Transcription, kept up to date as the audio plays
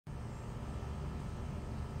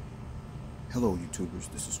Hello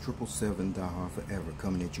YouTubers, this is 777 Die Hard Forever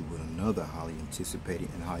coming at you with another highly anticipated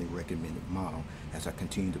and highly recommended model as I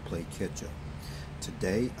continue to play catch up.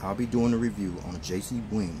 Today I'll be doing a review on a JC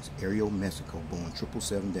Wings Aeromexico Boeing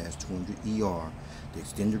 777-200ER, the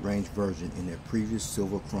extended range version in their previous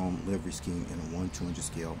silver chrome livery scheme in a 1/200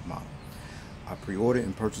 scale model. I pre-ordered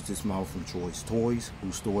and purchased this model from Choice Toys,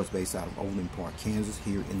 whose store is based out of Overland Park, Kansas,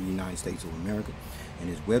 here in the United States of America, and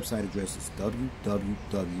his website address is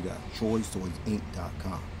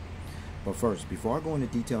www.choicetoysinc.com. But first, before I go into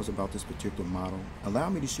details about this particular model, allow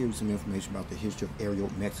me to share with you some information about the history of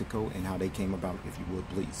Aeromexico and how they came about, if you would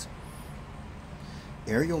please.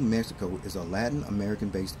 Aeromexico is a Latin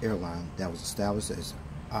American-based airline that was established as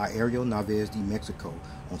Aeromexico de Mexico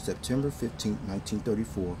on September 15,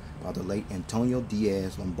 1934 by the late Antonio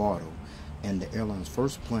Diaz Lombardo, and the airline's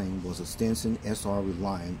first plane was a Stinson SR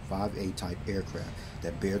Reliant 5A type aircraft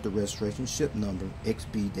that bears the registration ship number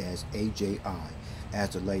XB-AJI,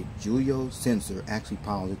 as the late Julio Censor actually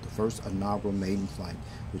piloted the first inaugural maiden flight,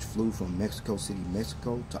 which flew from Mexico City,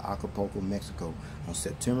 Mexico to Acapulco, Mexico on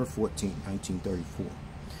September 14, 1934.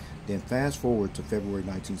 Then fast forward to February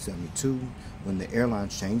 1972, when the airline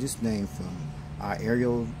changed its name from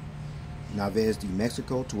Aeromexico de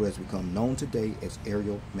Mexico to what has become known today as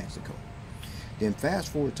Aeromexico. Then fast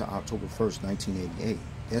forward to October 1st, 1988.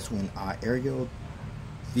 That's when Aeromexico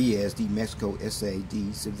de Mexico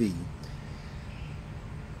S.A.D. Civil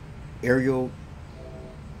Aeromexico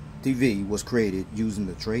was created using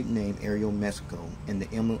the trade name Aeromexico and the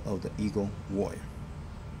emblem of the Eagle Warrior.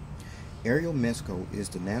 Aeromexico is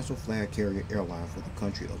the national flag carrier airline for the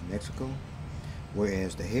country of Mexico,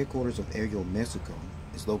 whereas the headquarters of Aeromexico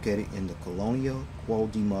is located in the Colonia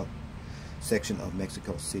Cuauhtémoc section of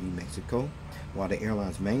Mexico City, Mexico, while the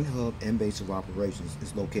airline's main hub and base of operations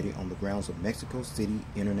is located on the grounds of Mexico City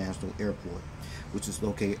International Airport, which is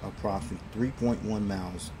located approximately 3.1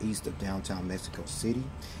 miles east of downtown Mexico City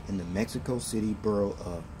in the Mexico City borough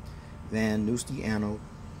of Venustiano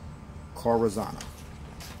Carranza.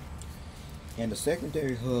 And the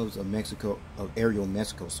secondary hubs of Aeromexico, are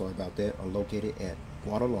located at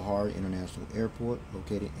Guadalajara International Airport,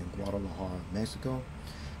 located in Guadalajara, Mexico,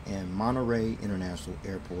 and Monterrey International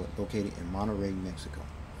Airport, located in Monterrey, Mexico.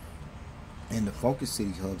 And the focus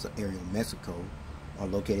city hubs of Aeromexico are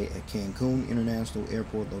located at Cancun International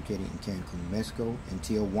Airport, located in Cancun, Mexico, and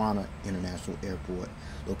Tijuana International Airport,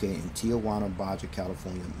 located in Tijuana, Baja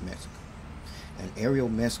California, Mexico. And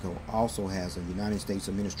Aeromexico also has a United States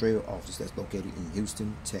Administrative Office that's located in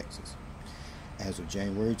Houston, Texas. As of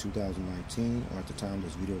January 2019, or at the time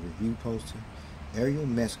this video review posted,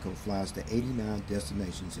 Aeromexico flies to 89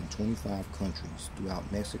 destinations in 25 countries throughout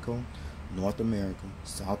Mexico, North America,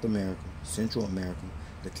 South America, Central America,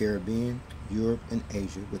 the Caribbean, Europe, and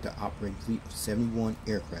Asia, with an operating fleet of 71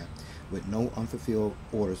 aircraft, with no unfulfilled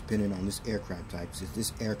orders pending on this aircraft type, since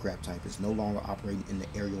this aircraft type is no longer operating in the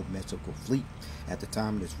Aeromexico fleet at the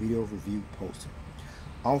time of this video review posted.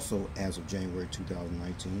 Also, as of January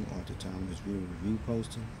 2019, or at the time of this video review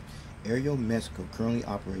posting, Aeromexico currently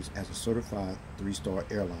operates as a certified 3-star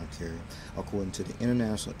airline carrier, according to the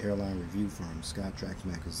international airline review firm Skytrax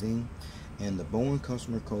Magazine, and the Boeing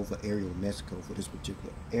customer code for Aeromexico for this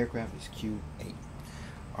particular aircraft is Q8.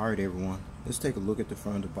 Alright everyone, let's take a look at the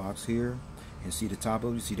front of the box here and see the top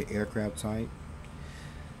of it. You see the aircraft type,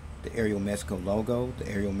 the Aeromexico logo, the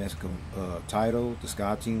Aeromexico title, the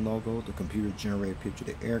SkyTeam logo, the computer generated picture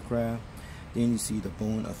of the aircraft. Then you see the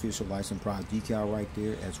Boeing official license product decal right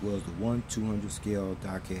there, as well as the 1/200 scale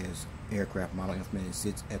diecast aircraft model information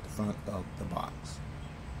sits at the front of the box.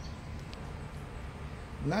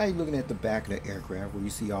 Now you're looking at the back of the aircraft, where you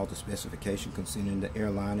see all the specification concerning the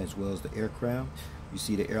airline as well as the aircraft. You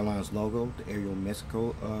see the airline's logo, the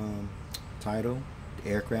Aeromexico title, the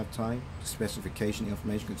aircraft type, the specification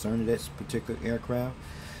information concerning that particular aircraft,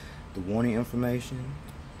 the warning information,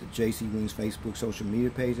 the JC Wings Facebook social media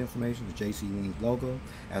page information, the JC Wings logo,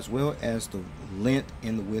 as well as the length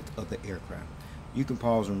and the width of the aircraft. You can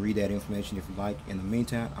pause and read that information if you like. In the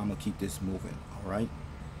meantime, I'm going to keep this moving, alright?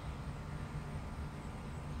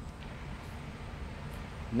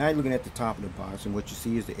 Now you're looking at the top of the box, and what you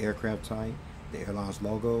see is the aircraft type, the airline's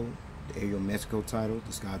logo, the Aeromexico title,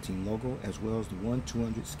 the SkyTeam logo, as well as the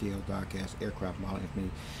 1/200 scale diecast aircraft model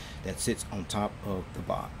information that sits on top of the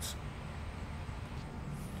box.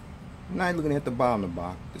 Now you're looking at the bottom of the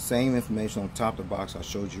box, the same information on top of the box I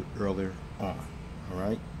showed you earlier on.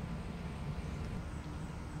 Alright.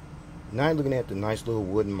 Now you're looking at the nice little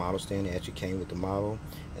wooden model stand that actually came with the model.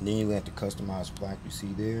 And then you look at the customized plaque you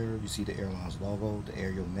see there. You see the airline's logo, the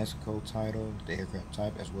Aeromexico title, the aircraft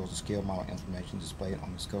type, as well as the scale model information displayed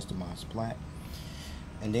on this customized plaque.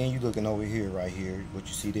 And then you're looking over here, right here, what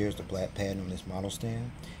you see there is the black pattern on this model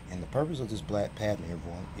stand. And the purpose of this black pattern,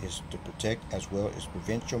 everyone, is to protect as well as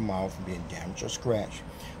prevent your model from being damaged or scratched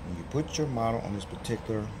when you put your model on this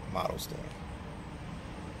particular model stand.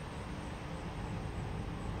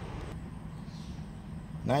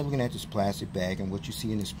 Now you're looking at this plastic bag, and what you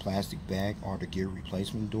see in this plastic bag are the gear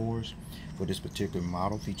replacement doors for this particular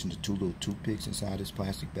model, featuring the two little toothpicks inside this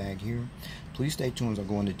plastic bag here. Please stay tuned as I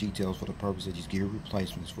go into details for the purpose of these gear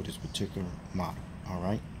replacements for this particular model.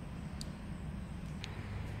 Alright?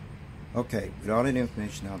 Okay, with all that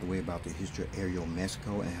information out of the way about the history of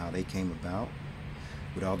Aeromexico and how they came about,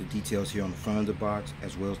 with all the details here on the front of the box,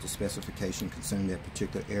 as well as the specification concerning that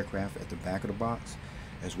particular aircraft at the back of the box,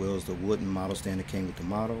 as well as the wooden model stand that came with the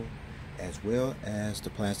model, as well as the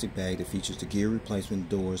plastic bag that features the gear replacement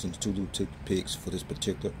doors and the two little toothpicks for this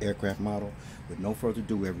particular aircraft model. With no further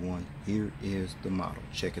ado, everyone, here is the model.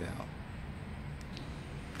 Check it out.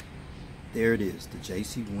 There it is, the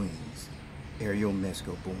JC Wings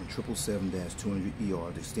Aeromexico Boeing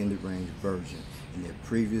 777-200ER, the extended range version in their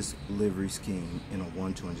previous livery scheme in a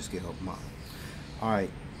 1/200 scale model.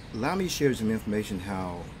 Alright, allow me to share some information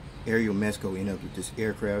how Aeromexico ended up with this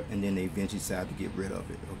aircraft, and then they eventually decided to get rid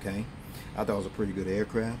of it. Okay, I thought it was a pretty good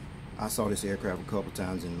aircraft. I saw this aircraft a couple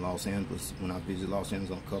times in Los Angeles when I visited Los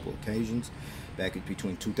Angeles on a couple occasions back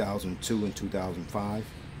between 2002 and 2005.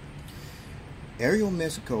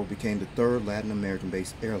 Aeromexico became the third Latin American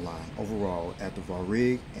based airline overall after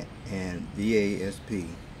VARIG and VASP,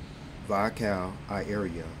 Viacao,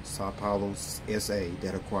 Aerea, Sao Paulo, SA,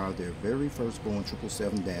 that acquired their very first Boeing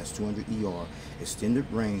 777-200ER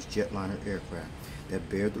extended range jetliner aircraft that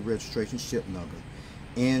bear the registration ship number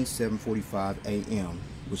N745AM,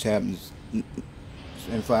 which happens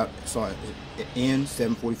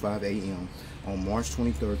N745AM on March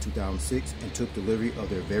 23, 2006, and took delivery of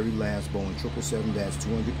their very last Boeing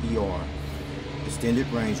 777-200ER extended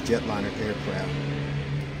range jetliner aircraft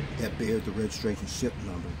that bear the registration ship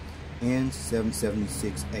number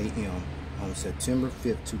N776AM on September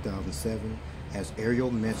 5, 2007, as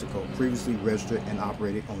Aeromexico previously registered and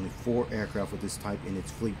operated only 4 aircraft of this type in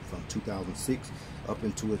its fleet from 2006 up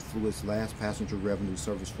until it flew its last passenger revenue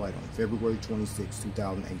service flight on February 26,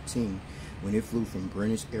 2018, when it flew from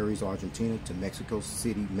Buenos Aires, Argentina to Mexico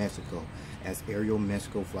City, Mexico as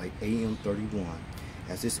Aeromexico Flight AM31.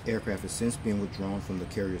 As this aircraft has since been withdrawn from the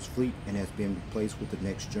carrier's fleet and has been replaced with the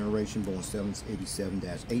next generation Boeing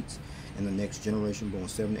 787-8s and the next generation Boeing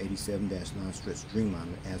 787-9 stretch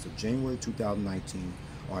Dreamliner as of January 2019,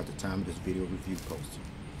 or at the time of this video review posting.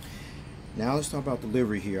 Now let's talk about the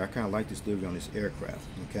livery here. I kind of like this livery on this aircraft.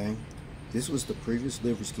 Okay, this was the previous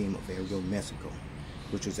livery scheme of Aeromexico,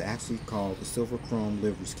 which was actually called the Silver Chrome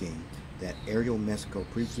livery scheme that Aeromexico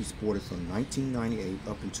previously sported from 1998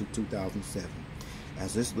 up until 2007.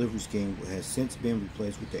 As this livery scheme has since been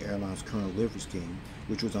replaced with the airline's current livery scheme,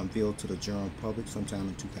 which was unveiled to the general public sometime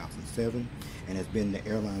in 2007, and has been the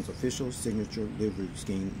airline's official signature livery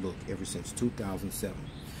scheme look ever since 2007.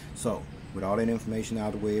 So, with all that information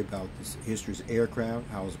out of the way about this history's aircraft,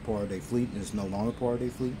 how it's a part of their fleet and it's no longer part of their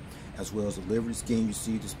fleet, as well as the livery scheme you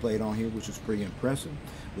see displayed on here, which is pretty impressive.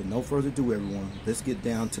 With no further ado, everyone, let's get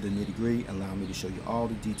down to the nitty-gritty and allow me to show you all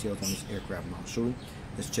the details on this aircraft model. Shortly,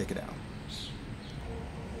 let's check it out.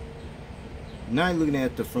 Now you're looking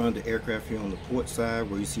at the front of the aircraft here on the port side,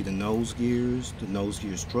 where you see the nose gears, the nose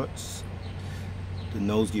gear struts, the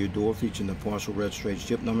nose gear door featuring the partial registration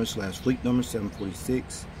ship number / fleet number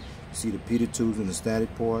 746. You see the pitot tubes in the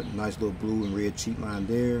static part, nice little blue and red cheat line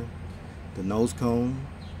there, the nose cone,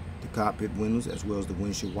 the cockpit windows, as well as the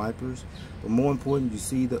windshield wipers. But more important, you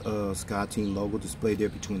see the SkyTeam logo displayed there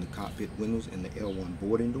between the cockpit windows and the L1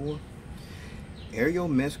 boarding door.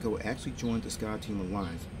 Aeromexico actually joined the SkyTeam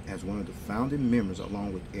Alliance as one of the founding members,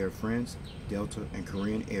 along with Air France, Delta, and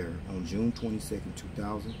Korean Air on June 22,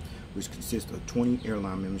 2000, which consists of 20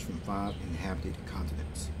 airline members from 5 inhabited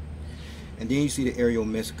continents. And then you see the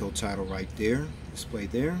Aeromexico title right there,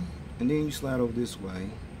 displayed there. And then you slide over this way,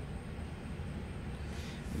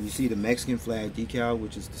 and you see the Mexican flag decal,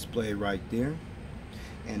 which is displayed right there.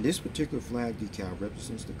 And this particular flag decal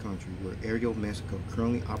represents the country where Aeromexico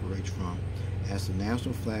currently operates from as the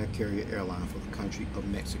national flag carrier airline for the country of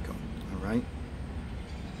Mexico.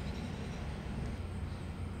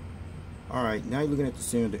 Alright, now you're looking at the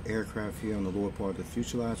center of the aircraft here on the lower part of the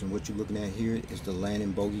fuselage, and what you're looking at here is the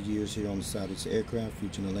landing bogey gears here on the side of this aircraft,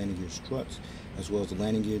 featuring the landing gear struts as well as the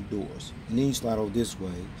landing gear doors. And then you slide over this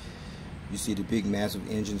way, you see the big massive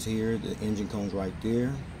engines here, the engine cones right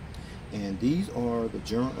there. And these are the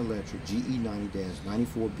General Electric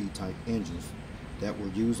GE90-94B type engines that were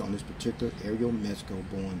used on this particular Aeromexico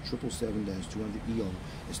Boeing 777-200ER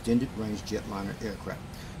extended range jetliner aircraft.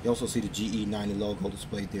 You also see the GE90 logo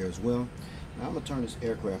displayed there as well. Now I'm going to turn this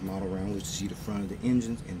aircraft model around, let you see the front of the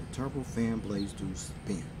engines, and the turbo fan blades do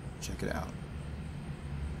spin. Check it out.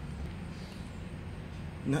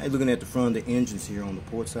 Now you're looking at the front of the engines here on the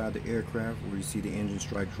port side of the aircraft, where you see the engine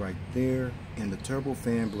stripes right there, and the turbo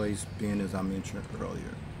fan blades spin as I mentioned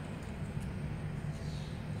earlier.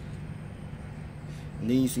 And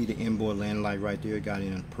then you see the inboard landing light right there, got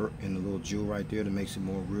in a little jewel right there that makes it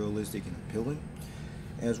more realistic and appealing.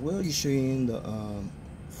 As well, you're seeing the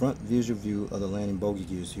front visual view of the landing bogey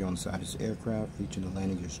gears here on the side of this aircraft, featuring the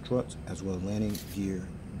landing gear struts as well as landing gear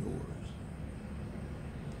doors.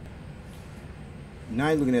 Now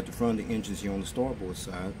you're looking at the front of the engines here on the starboard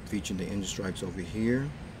side, featuring the engine stripes over here,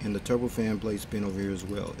 and the turbo fan blade spin over here as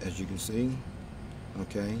well, as you can see.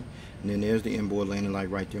 Okay, and then there's the inboard landing light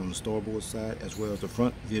right there on the starboard side, as well as the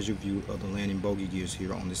front visual view of the landing bogey gears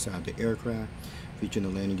here on this side of the aircraft, featuring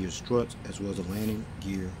the landing gear struts as well as the landing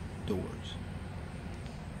gear doors.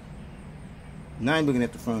 Now you're looking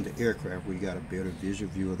at the front of the aircraft, where you got a better visual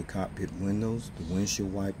view of the cockpit windows, the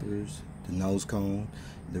windshield wipers, the nose cone,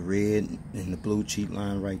 the red and the blue cheat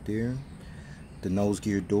line right there, the nose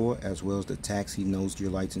gear door, as well as the taxi nose gear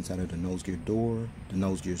lights inside of the nose gear door, the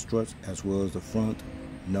nose gear struts, as well as the front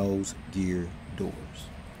nose gear doors.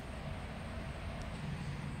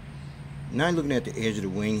 Now you're looking at the edge of the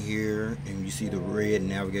wing here, and you see the red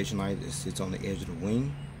navigation light that sits on the edge of the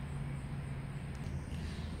wing.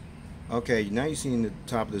 Okay, now you're seeing the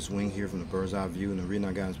top of this wing here from the bird's eye view, and the reason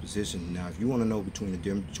I got in this position. Now, if you want to know between the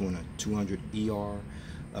difference between a 200ER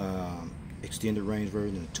extended range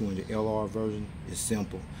version and the 200LR version, it's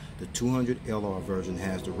simple. The 200LR version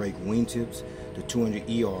has the rake wingtips. The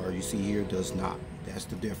 200ER you see here does not. That's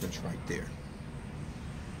the difference right there.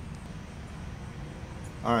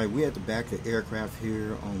 Alright, we're at the back of the aircraft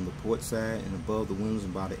here on the port side, and above the windows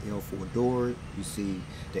and by the L4 door, you see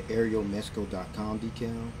the Aeromexico.com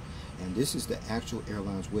decal. And this is the actual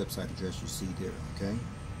airline's website address you see there, okay?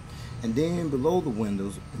 And then below the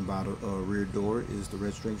windows and by the rear door is the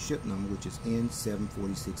registration ship number, which is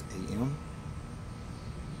N746AM.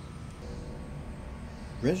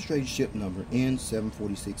 Registration ship number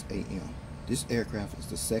N746AM. This aircraft is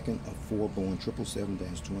the second of 4 Boeing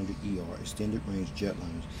 777-200ER extended range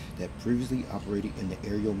jetliners that previously operated in the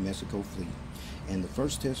Aeromexico fleet. And the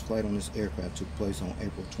first test flight on this aircraft took place on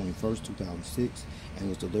April 21st, 2006, and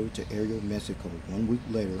was delivered to Aeromexico 1 week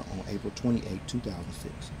later on April 28,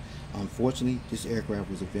 2006. Unfortunately, this aircraft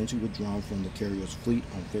was eventually withdrawn from the carrier's fleet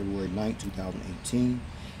on February 9, 2018,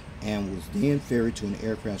 and was then ferried to an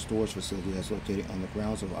aircraft storage facility that's located on the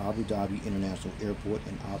grounds of Abu Dhabi International Airport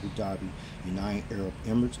in Abu Dhabi, United Arab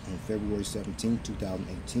Emirates on February 17,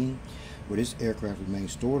 2018, where this aircraft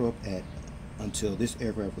remained stored up at until this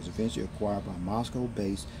aircraft was eventually acquired by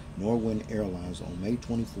Moscow-based Norwegian Airlines on May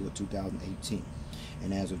 24, 2018.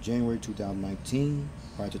 And as of January 2019,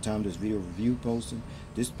 prior to the time of this video review posting,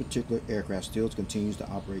 this particular aircraft still continues to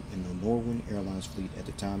operate in the Norwegian Airlines fleet at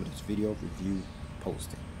the time of this video review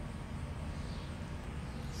posting.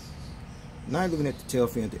 Now you're looking at the tail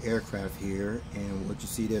fin of the aircraft here, and what you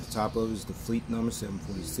see there at the top of it is the fleet number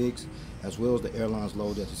 746, as well as the airline's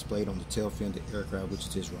logo that's displayed on the tail fin of the aircraft, which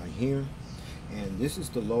is this right here. And this is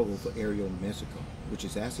the logo for Aeromexico, which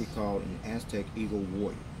is actually called an Aztec Eagle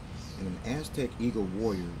Warrior. And an Aztec Eagle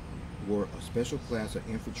Warrior were a special class of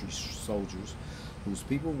infantry soldiers whose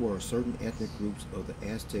people were certain ethnic groups of the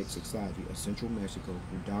Aztec society of central Mexico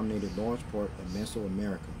who dominated large part of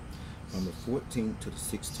Mesoamerica from the 14th to the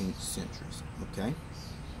 16th centuries. Okay?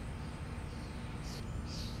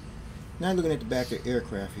 Now looking at the back of the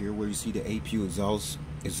aircraft here, where you see the APU exhaust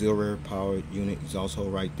auxiliary power unit exhaust hole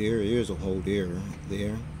right there. There is a hole there,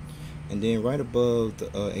 and then right above the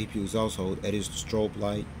APU exhaust hole, that is the strobe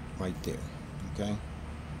light right there. Okay.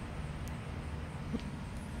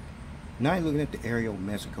 Now you're looking at the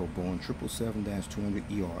Aeromexico Boeing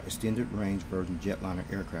 777-200ER extended range version jetliner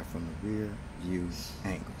aircraft from the rear view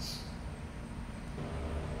angle.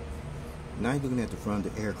 Now you're looking at the front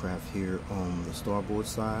of the aircraft here on the starboard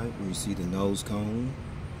side, where you see the nose cone,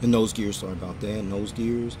 the nose gears, sorry about that, nose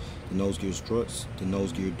gears, the nose gear struts, the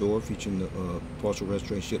nose gear door featuring the partial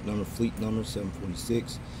registration ship number, fleet number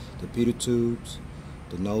 746, the pitot tubes,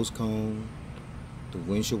 the nose cone, the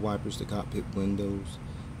windshield wipers, the cockpit windows,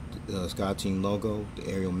 the SkyTeam logo, the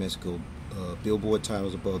Aeromexico billboard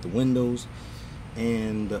titles above the windows,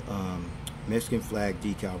 and the Mexican flag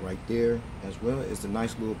decal right there, as well as the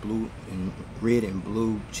nice little blue and red and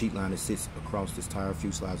blue cheat line that sits across this entire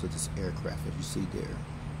fuselage of this aircraft, as you see there.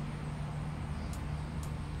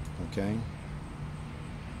 Okay.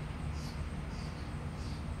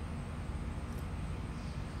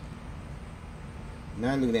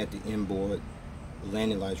 Now looking at the inboard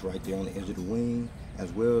landing lights right there on the edge of the wing,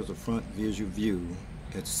 as well as the front visual view,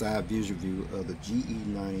 at the side visual view of the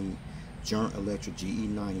GE90 Joint Electric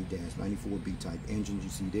GE90-94B type engine you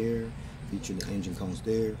see there, featuring the engine cones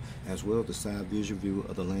there, as well as the side visual view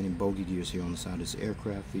of the landing bogey gears here on the side of this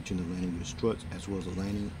aircraft, featuring the landing gear struts, as well as the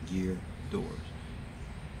landing gear doors.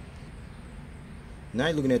 Now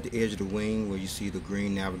you're looking at the edge of the wing where you see the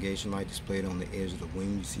green navigation light displayed on the edge of the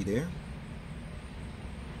wing you see there.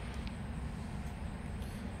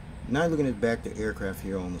 Now you're looking at the back of the aircraft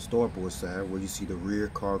here on the starboard side where you see the rear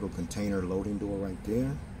cargo container loading door right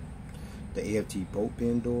there, the AFT boat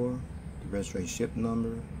bin door, the registration ship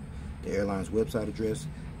number, the airline's website address,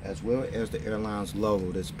 as well as the airline's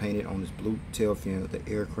logo that's painted on this blue tail fin of the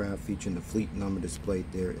aircraft, featuring the fleet number displayed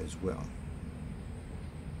there as well.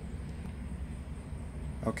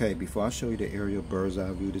 Okay, before I show you the aerial bird's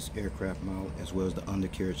eye view of this aircraft model, as well as the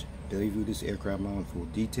undercarriage belly view of this aircraft model in full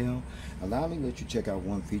detail, allow me to let you check out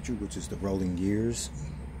one feature, which is the rolling gears.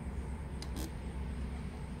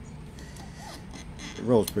 It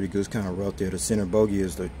rolls pretty good. It's kind of rough there. The center bogey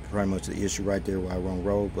is pretty much the issue right there why it won't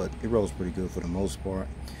roll, but it rolls pretty good for the most part.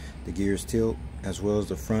 The gears tilt, as well as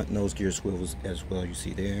the front nose gear swivels as well. You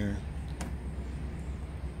see there,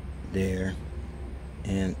 there,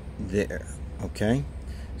 and there. Okay.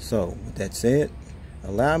 So, with that said,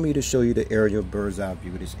 allow me to show you the aerial bird's eye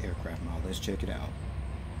view of this aircraft model. Let's check it out.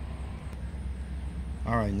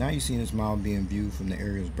 Alright, now you're seeing this model being viewed from the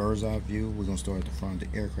aerial's bird's eye view. We're going to start at the front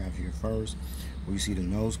of the aircraft here first, where you see the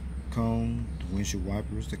nose cone, the windshield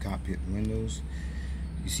wipers, the cockpit windows.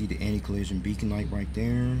 You see the anti-collision beacon light right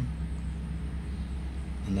there.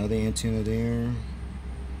 Another antenna there.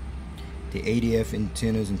 The ADF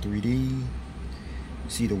antennas in 3D. You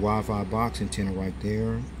see the Wi-Fi box antenna right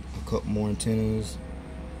there, a couple more antennas,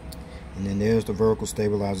 and then there's the vertical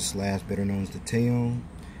stabilizer slash, better known as the tail,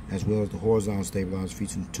 as well as the horizontal stabilizer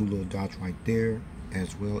featuring two little dots right there,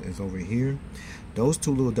 as well as over here. Those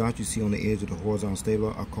two little dots you see on the edge of the horizontal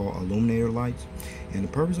stabilizer are called illuminator lights, and the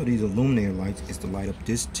purpose of these illuminator lights is to light up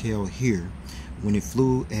this tail here when it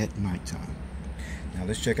flew at nighttime. Now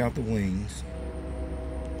let's check out the wings.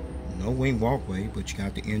 No wing walkway, but you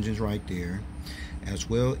got the engines right there, as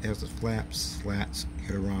well as the flaps, slats,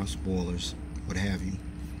 aileron, spoilers, what have you.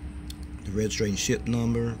 The registration ship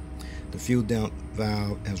number, the fuel dump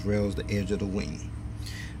valve, as well as the edge of the wing.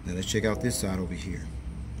 Now let's check out this side over here.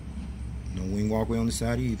 No wing walkway on the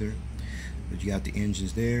side either, but you got the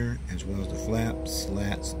engines there, as well as the flaps,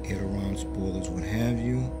 slats, aileron, spoilers, what have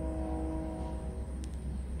you.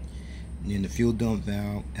 And then the fuel dump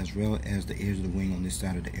valve, as well as the edge of the wing on this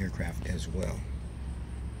side of the aircraft as well.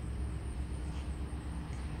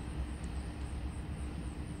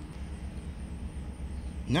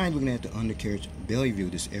 Now you're looking at the undercarriage belly view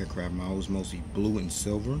of this aircraft model. It's mostly blue and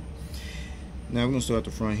silver. Now we're going to start at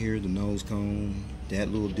the front here, the nose cone. That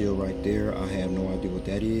little deal right there, I have no idea what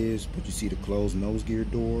that is, but you see the closed nose gear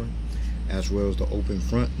door, as well as the open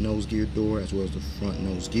front nose gear door, as well as the front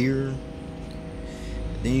nose gear.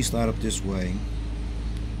 Then you slide up this way,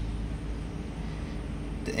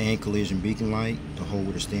 the anti-collision beacon light, the hole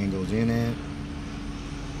where the stand goes in at.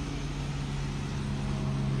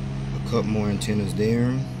 A couple more antennas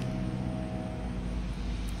there.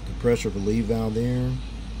 The pressure relief valve there.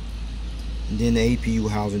 And then the APU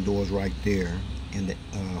housing doors right there, and the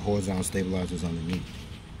horizontal stabilizers underneath.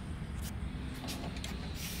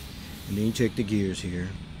 And then you check the gears here.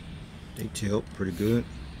 They tilt pretty good.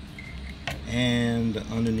 And the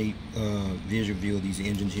underneath visual view of these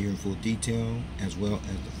engines here in full detail, as well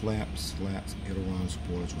as the flaps, slats, aileron,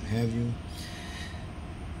 spoilers, what have you.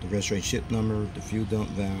 The registration ship number, the fuel dump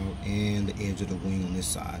valve, and the edge of the wing on this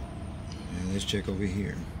side. And let's check over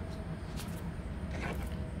here.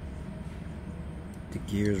 The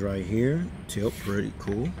gears right here tilt pretty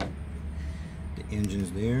cool. The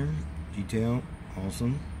engines there, detail,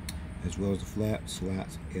 awesome. As well as the flaps,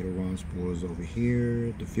 slats, aileron, spoilers over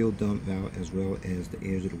here, the fuel dump valve, as well as the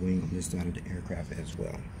edge of the wing on this side of the aircraft as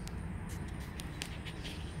well.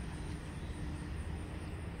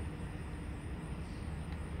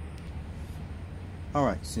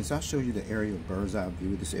 Alright, since I showed you the aerial bird's eye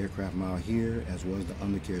view of this aircraft model here, as well as the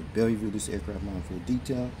undercarriage belly view of this aircraft model in full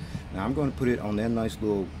detail, now I'm going to put it on that nice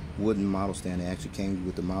little wooden model stand that actually came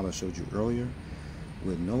with the model I showed you earlier.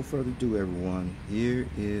 With no further ado, everyone, here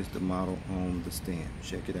is the model on the stand.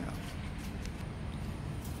 Check it out.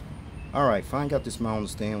 Alright, finally got this model on the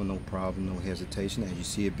stand with no problem, no hesitation, as you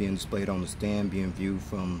see it being displayed on the stand, being viewed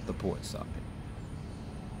from the port side.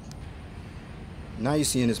 Now you're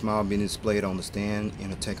seeing this model being displayed on the stand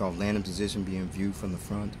in a takeoff landing position, being viewed from the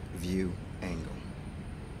front view angle.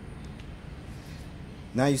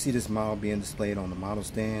 Now you see this model being displayed on the model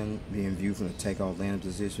stand, being viewed from the takeoff landing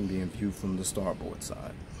position, being viewed from the starboard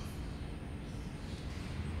side.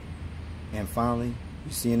 And finally,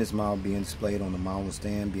 you're seeing this model being displayed on the model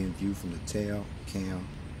stand, being viewed from the tail cam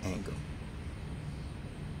angle.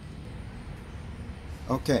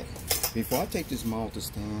 Okay, before I take this model to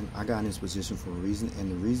stand, I got in this position for a reason,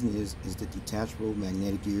 and the reason is the detachable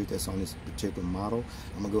magnetic gear that's on this particular model.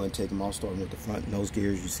 I'm gonna go ahead and take them all, starting with the front nose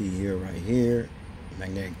gears you see here, right here,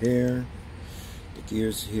 magnetic there, the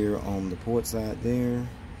gears here on the port side there,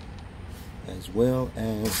 as well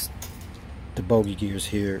as the bogey gears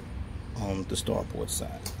here on the starboard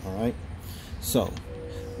side. All right, so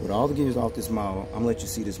with all the gears off this model, I'm gonna let you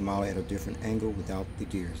see this model at a different angle without the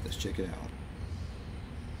gears. Let's check it out.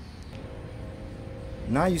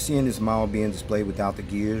 Now you're seeing this model being displayed without the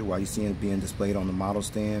gears, while you're seeing it being displayed on the model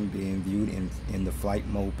stand, being viewed in the flight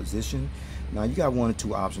mode position. Now you got one or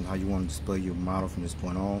two options how you want to display your model from this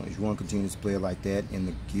point on. If you want to continue to display it like that in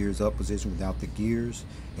the gears up position without the gears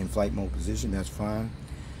in flight mode position, that's fine.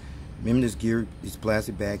 Remember this gear, this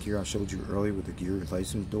plastic bag here I showed you earlier with the gear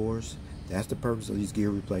replacement doors? That's the purpose of these gear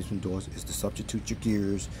replacement doors, is to substitute your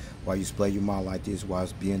gears while you display your model like this while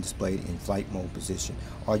it's being displayed in flight mode position.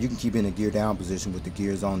 Or you can keep it in a gear down position with the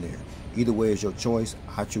gears on there. Either way is your choice.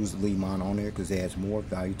 I choose to leave mine on there because it adds more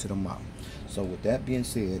value to the model. So with that being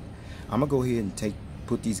said, I'm going to go ahead and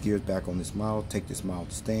put these gears back on this model, take this model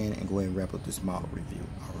to stand, and go ahead and wrap up this model review.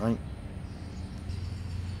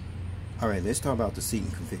 Alright, let's talk about the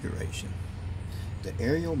seating configuration. The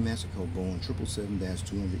Aeromexico Boeing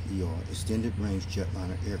 777-200ER extended range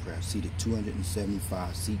jetliner aircraft seated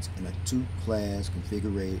 275 seats in a two-class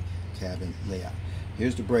configured cabin layout.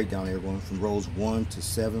 Here's the breakdown, everyone, from rows 1 to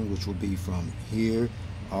 7, which will be from here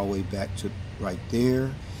all the way back to right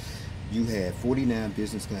there. You had 49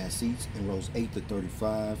 business class seats in rows 8 to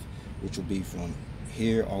 35, which will be from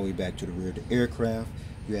here all the way back to the rear of the aircraft.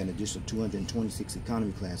 You had an additional 226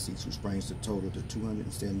 economy class seats, which brings the total to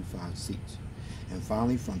 275 seats. And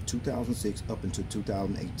finally, from 2006 up until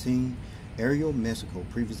 2018, Aeromexico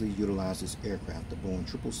previously utilized this aircraft, the Boeing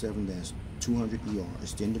 777-200ER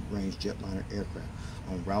extended range jetliner aircraft,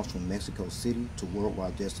 on routes from Mexico City to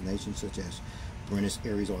worldwide destinations such as Buenos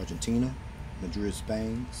Aires, Argentina, Madrid,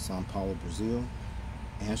 Spain, Sao Paulo, Brazil,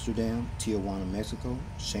 Amsterdam, Tijuana, Mexico,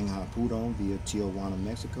 Shanghai, Pudong via Tijuana,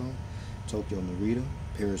 Mexico, Tokyo, Narita,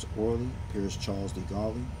 Paris, Orly, Paris, Charles de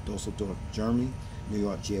Gaulle, Dusseldorf, Germany, New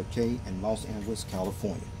York, JFK, and Los Angeles,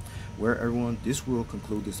 California. Well, everyone, this will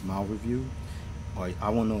conclude this model review. I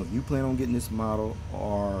want to know if you plan on getting this model,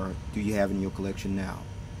 or do you have it in your collection now?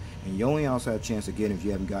 And your only outside chance of getting it, if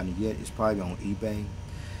you haven't gotten it yet, is probably on eBay.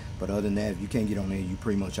 But other than that, if you can't get on there, you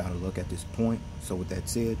pretty much out of luck at this point. So with that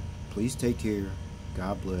said, please take care.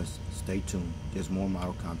 God bless. Stay tuned. There's more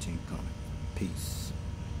model content coming. Peace.